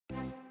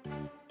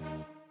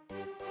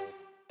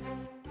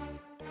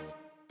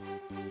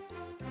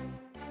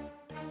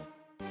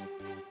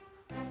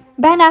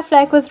Ben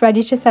Affleck was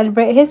ready to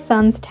celebrate his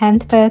son's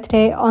 10th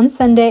birthday on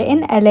Sunday in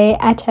LA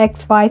at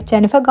ex-wife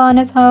Jennifer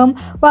Garner's home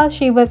while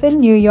she was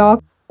in New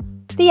York.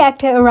 The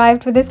actor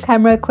arrived with his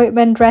camera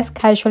equipment dressed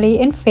casually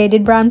in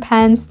faded brown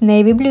pants,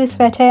 navy blue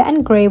sweater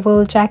and grey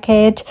wool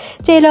jacket.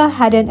 J-Lo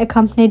hadn't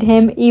accompanied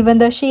him even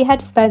though she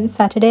had spent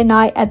Saturday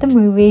night at the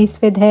movies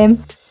with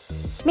him.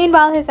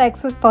 Meanwhile, his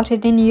ex was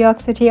spotted in New York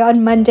City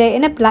on Monday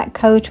in a black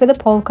coat with a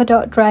polka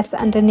dot dress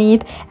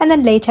underneath, and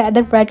then later at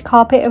the red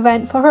carpet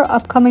event for her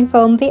upcoming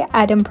film The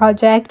Adam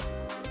Project.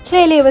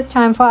 Clearly it was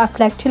time for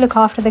Affleck to look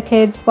after the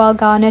kids while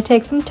Garner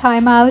takes some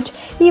time out,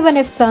 even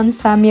if son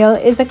Samuel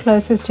is the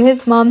closest to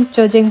his mom,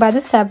 judging by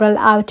the several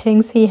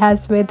outings he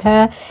has with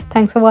her.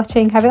 Thanks for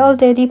watching. Have it all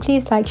daily.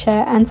 Please like,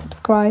 share and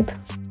subscribe.